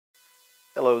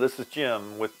Hello, this is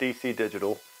Jim with DC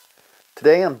Digital.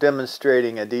 Today I'm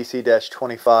demonstrating a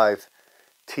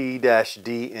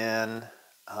DC-25T-DN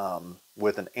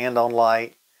with an ANDON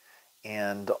light,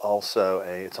 and also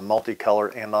it's a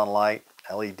multicolored ANDON light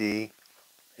LED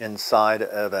inside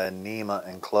of a NEMA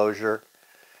enclosure,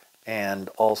 and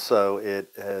also it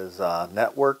is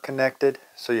network connected,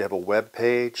 so you have a web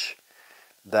page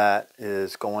that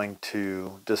is going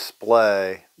to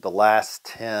display the last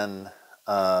 10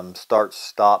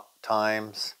 start-stop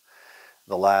times,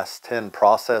 the last 10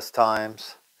 process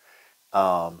times,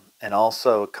 and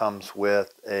also it comes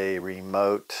with a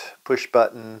remote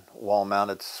push-button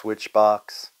wall-mounted switch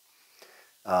box.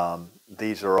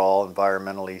 These are all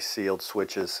environmentally sealed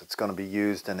switches. It's going to be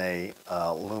used in a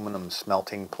aluminum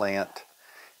smelting plant,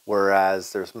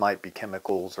 whereas there might be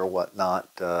chemicals or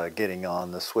whatnot getting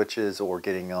on the switches or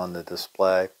getting on the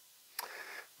display.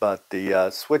 But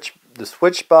the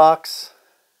switch box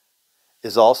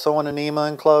is also in a NEMA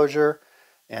enclosure,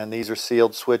 and these are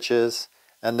sealed switches.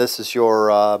 And this is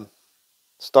your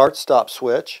start-stop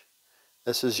switch.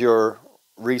 This is your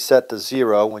reset to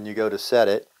 0 when you go to set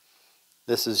it.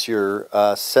 This is your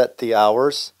set the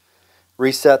hours,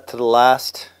 reset to the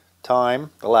last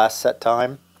time, the last set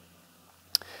time,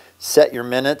 set your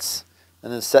minutes,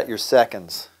 and then set your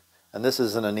seconds. And this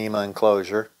is in a NEMA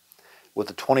enclosure with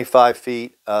the 25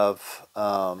 feet of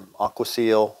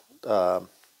AquaSeal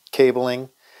cabling.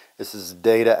 This is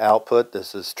data output.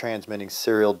 This is transmitting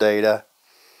serial data.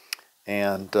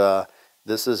 And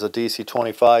this is a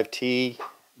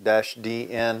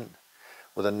DC-25T-DN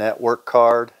with a network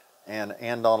card and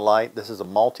ANDON light. This is a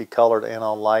multicolored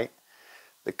ANDON light.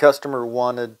 The customer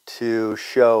wanted to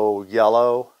show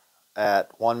yellow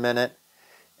at 1 minute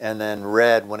and then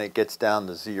red when it gets down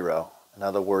to 0. In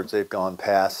other words, they've gone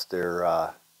past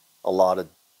their allotted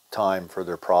time for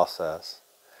their process.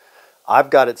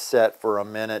 I've got it set for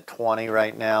 1:20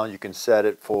 right now. You can set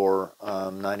it for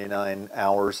 99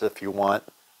 hours if you want.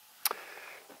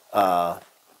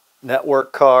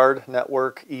 Network card,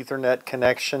 network Ethernet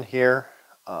connection here.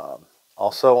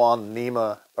 Also on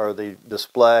NEMA, or the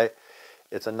display,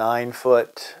 it's a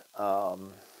 9-foot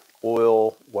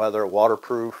oil, weather,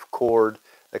 waterproof cord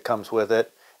that comes with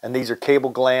it. And these are cable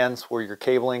glands where your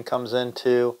cabling comes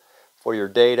into for your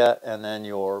data and then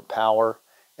your power.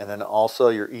 And then also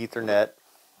your Ethernet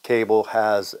cable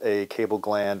has a cable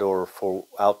gland or for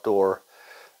outdoor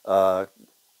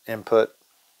input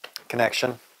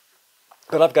connection.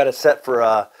 But I've got it set for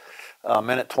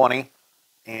 1:20,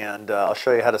 and I'll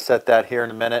show you how to set that here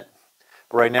in a minute.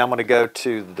 But right now I'm going to go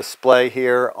to the display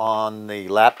here on the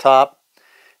laptop,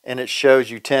 and it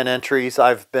shows you 10 entries.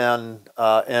 I've been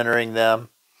entering them.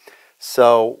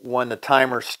 So when the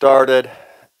timer started,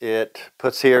 it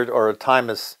puts here, or a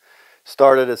time is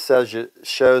started, it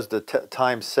shows the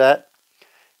time set.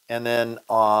 And then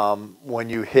when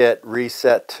you hit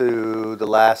reset to the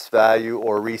last value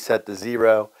or reset to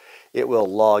 0, it will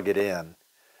log it in.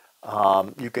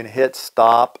 You can hit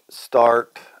stop,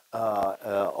 start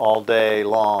all day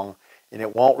long, and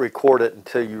it won't record it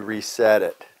until you reset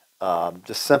it.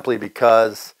 Just simply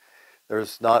because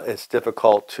it's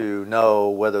difficult to know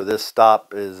whether this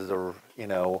stop is,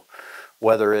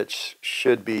 whether it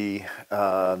should be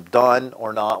done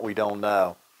or not. We don't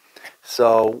know.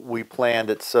 So we planned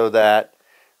it so that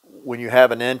when you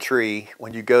have an entry,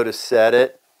 when you go to set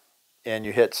it and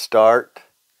you hit start,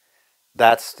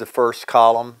 that's the first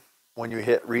column. When you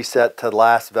hit reset to the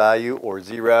last value or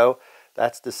 0,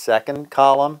 that's the second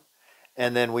column.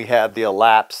 And then we have the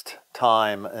elapsed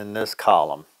time in this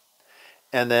column.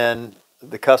 And then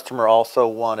the customer also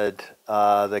wanted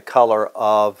the color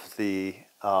of the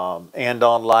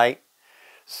ANDON light.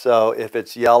 So if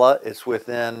it's yellow, it's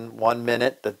within 1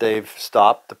 minute that they've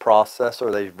stopped the process, or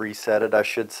they've reset it, I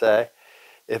should say.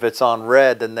 If it's on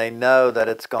red, then they know that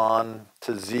it's gone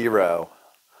to 0.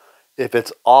 If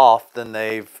it's off, then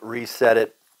they've reset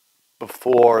it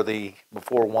before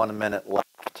 1 minute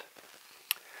left.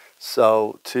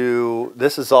 So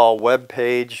this is all web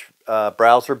page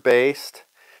browser based.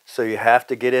 So you have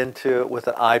to get into it with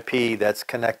an IP that's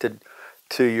connected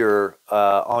to your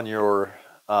on your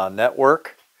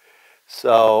network.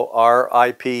 So our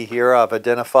IP here, I've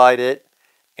identified it,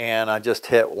 and I just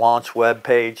hit launch web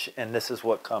page, and this is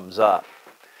what comes up.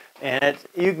 And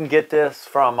you can get this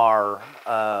from our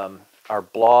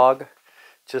blog.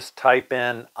 Just type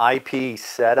in IP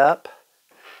setup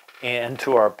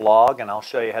into our blog, and I'll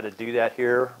show you how to do that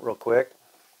here real quick.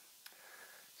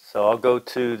 So I'll go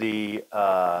to the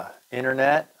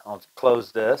internet. I'll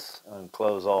close this and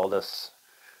close all this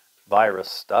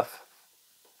virus stuff.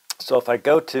 So if I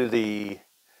go to the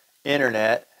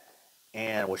internet,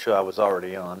 and which I was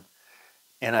already on,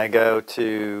 and I go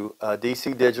to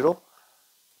DC Digital.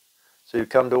 So you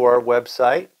come to our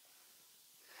website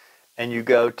and you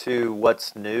go to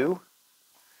what's new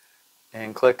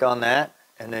and click on that,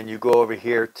 and then you go over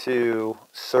here to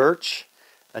search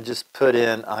and just put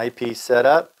in IP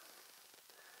setup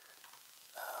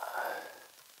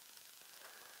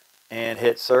and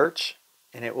hit search,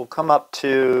 and it will come up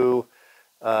to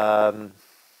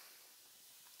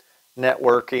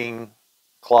network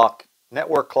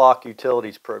clock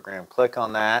utilities program. Click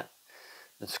on that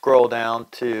and scroll down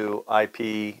to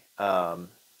IP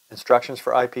instructions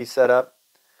for IP setup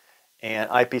and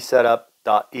IP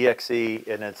setup.exe,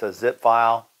 and it's a zip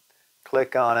file.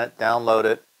 Click on it, download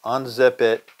it, unzip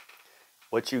it.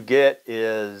 What you get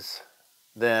is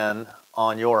then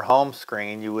on your home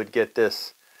screen you would get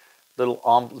this little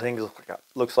thing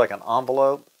looks like an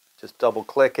envelope. Just double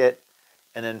click it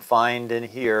and then find in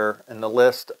here in the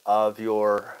list of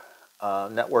your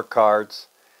network cards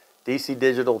DC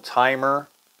Digital timer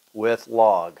with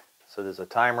log. So there's a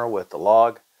timer with the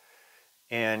log,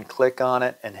 and click on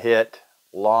it and hit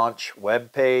launch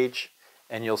web page,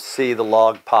 and you'll see the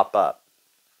log pop up.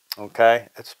 Okay,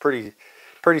 it's pretty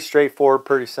straightforward,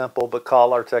 pretty simple, but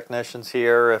call our technicians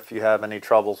here if you have any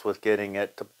troubles with getting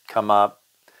it to come up.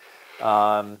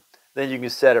 Then you can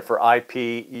set it for IP,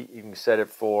 you can set it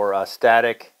for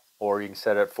static, or you can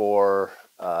set it for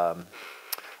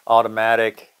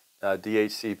automatic,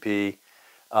 DHCP,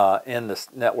 in the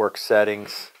network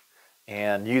settings.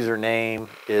 And username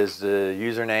is the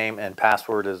username and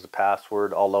password is the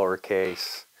password, all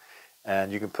lowercase.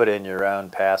 And you can put in your own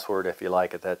password if you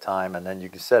like at that time, and then you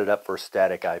can set it up for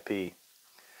static IP.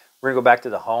 We're going to go back to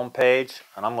the home page,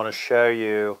 and I'm going to show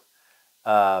you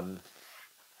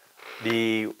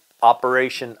the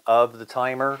operation of the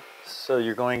timer. So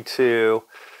you're going to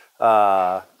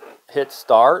hit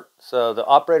start. So the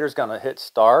operator is going to hit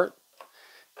start,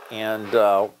 and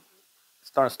it's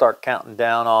going to start counting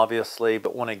down, obviously,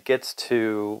 but when it gets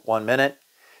to 1 minute,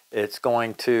 it's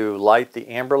going to light the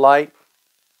amber light.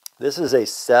 This is a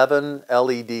 7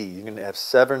 LED. You can have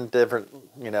 7 different,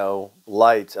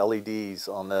 lights, LEDs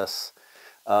on this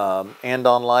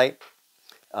ANDON light.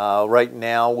 Right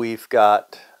now we've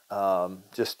got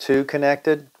just 2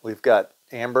 connected. We've got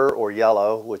amber or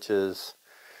yellow, which is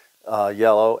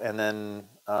yellow, and then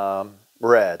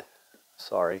red.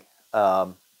 Sorry.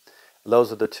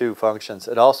 Those are the 2 functions.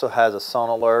 It also has a sun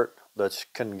alert that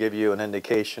can give you an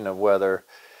indication of whether,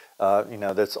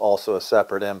 that's also a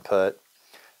separate input.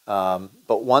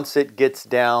 But once it gets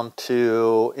down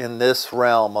to, in this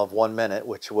realm of 1 minute,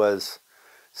 which was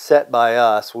set by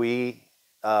us, we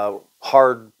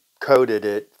hard coded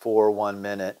it for 1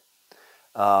 minute.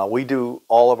 We do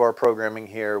all of our programming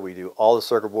here, we do all the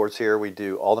circuit boards here, we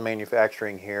do all the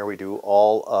manufacturing here, we do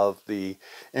all of the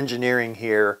engineering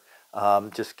here.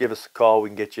 Just give us a call, we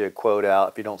can get you a quote out.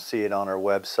 If you don't see it on our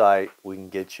website, we can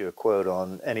get you a quote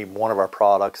on any one of our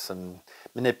products and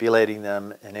manipulating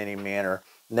them in any manner.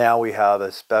 Now we have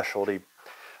a specialty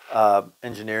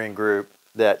engineering group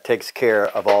that takes care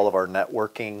of all of our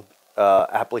networking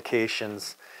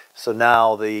applications. So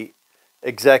now the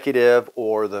executive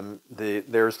or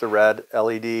there's the red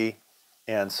LED,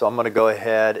 and so I'm going to go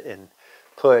ahead and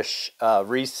push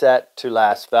reset to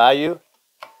last value,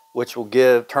 which will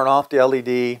turn off the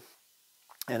LED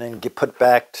and then get put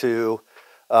back to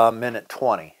minute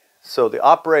 20. So the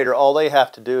operator, all they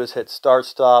have to do is hit start,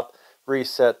 stop,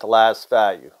 reset to last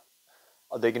value.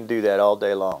 They can do that all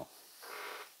day long.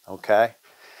 Okay,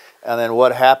 and then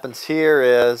what happens here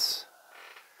is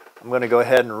I'm going to go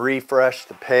ahead and refresh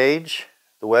the page,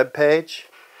 the web page,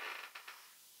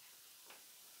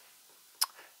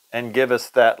 and give us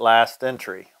that last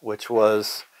entry, which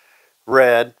was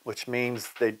red, which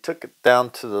means they took it down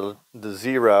to the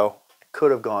 0. It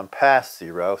could have gone past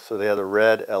 0, so they had a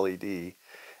red LED,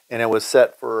 and it was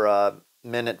set for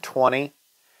minute 20,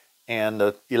 and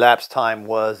the elapsed time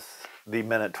was the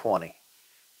minute 20.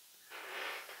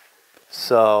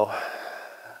 So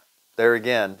there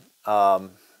again,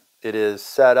 it is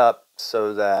set up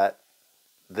so that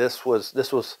this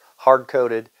was hard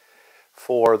coded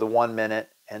for the 1 minute,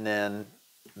 and then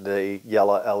the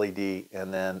yellow LED,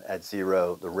 and then at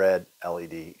 0 the red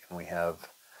LED, and we have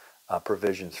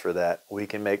provisions for that. We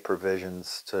can make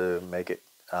provisions to make it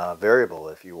variable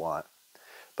if you want,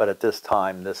 but at this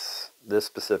time this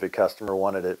specific customer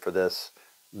wanted it for this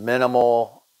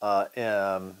minimal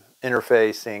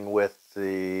interfacing with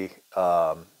the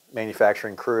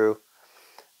manufacturing crew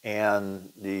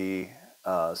and the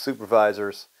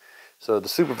supervisors. So the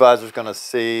supervisor is going to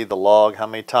see the log, how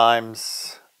many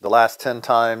times, the last 10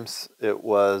 times it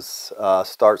was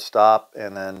start, stop,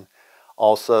 and then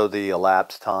also the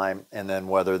elapsed time, and then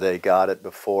whether they got it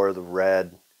before the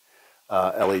red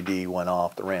LED went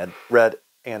off, the red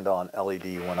ANDON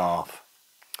LED went off.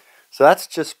 So that's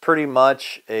just pretty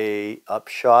much a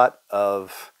upshot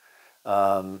of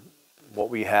what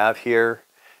we have here.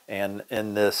 And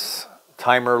in this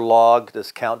timer log,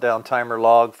 this countdown timer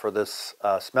log for this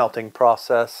smelting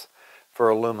process for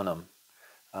aluminum.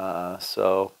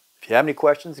 So if you have any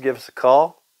questions, give us a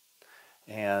call,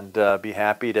 and be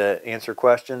happy to answer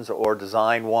questions or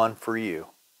design one for you.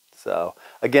 So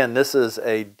again, this is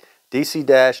a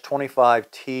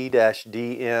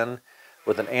DC-25T-DN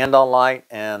with an ANDON light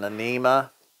and a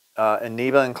NEMA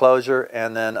enclosure,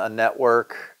 and then a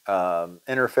network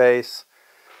interface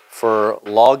for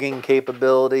logging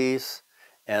capabilities.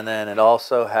 And then it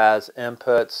also has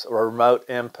inputs or remote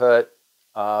input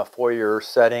for your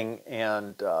setting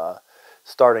and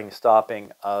starting,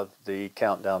 stopping of the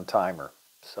countdown timer,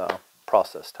 so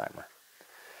process timer.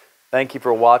 Thank you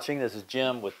for watching. This is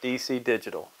Jim with DC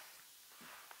Digital.